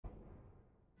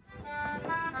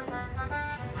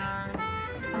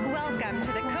Welcome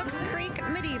to the Cooks Creek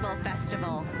Medieval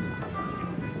Festival.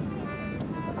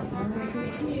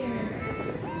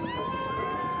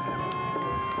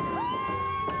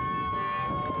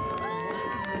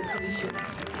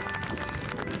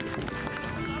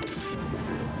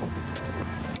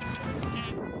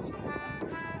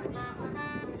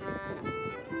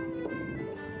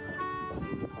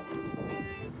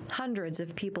 Hundreds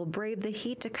of people braved the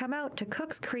heat to come out to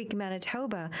Cooks Creek,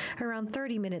 Manitoba, around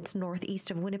 30 minutes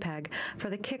northeast of Winnipeg, for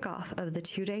the kickoff of the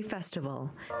two-day festival.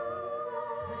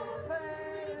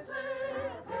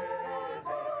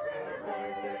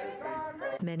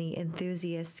 Many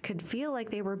enthusiasts could feel like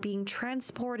they were being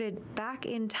transported back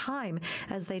in time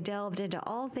as they delved into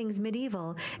all things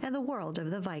medieval and the world of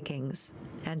the Vikings.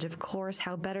 And of course,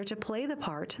 how better to play the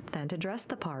part than to dress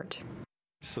the part.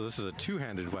 So this is a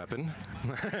two-handed weapon.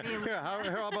 Here,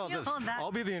 how about this?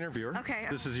 I'll be the interviewer. Okay.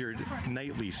 This is your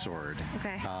knightly sword.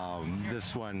 Okay.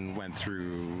 This one went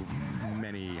through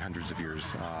many hundreds of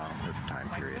years of time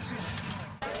period.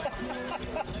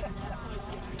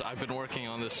 I've been working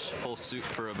on this full suit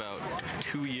for about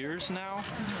 2 years now,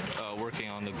 working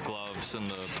on the gloves and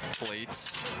the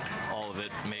plates, all of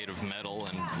it made of metal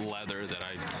and leather that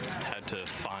I had to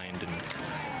find and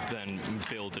then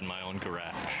build in my own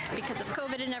garage. Because of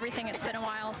COVID and everything, it's been a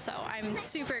while, so I'm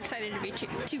super excited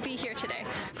to be here today.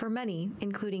 For many,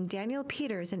 including Daniel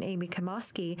Peters and Amy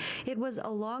Kamoski, it was a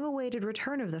long-awaited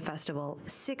return of the festival,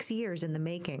 6 years in the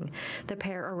making. The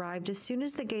pair arrived as soon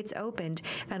as the gates opened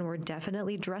and were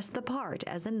definitely dressed the part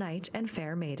as a knight and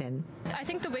fair maiden. I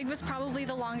think the wig was probably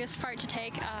the longest part to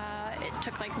take. It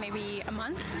took like maybe a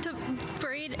month to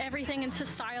braid everything and to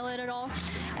style it at all.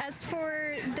 As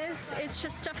for this, it's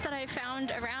just stuff that I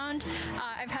found around.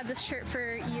 I've had this shirt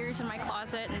for years in my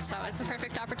closet, and so it's a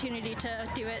perfect opportunity to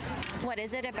do it. What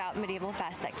is it about Medieval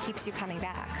Fest that keeps you coming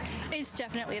back? It's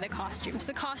definitely the costumes.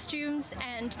 The costumes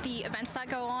and the events that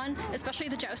go on, especially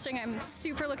the jousting. I'm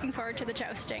super looking forward to the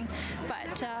jousting.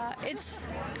 But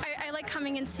I like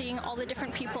coming and seeing all the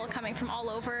different people coming from all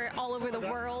over the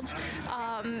world,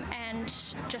 and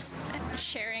just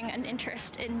sharing an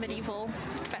interest in medieval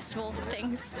festival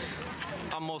things.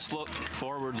 I'm most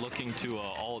looking to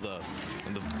all the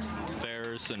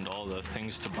fairs and all the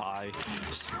things to buy,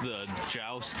 the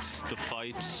jousts, the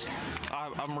fights.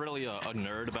 I'm really a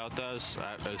nerd about this,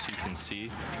 as you can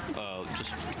see.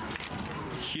 Just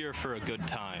here for a good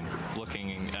time,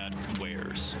 looking at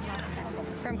wares.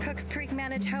 From Cooks Creek,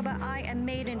 Manitoba, I am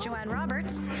maiden Joanne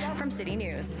Roberts from City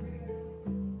News.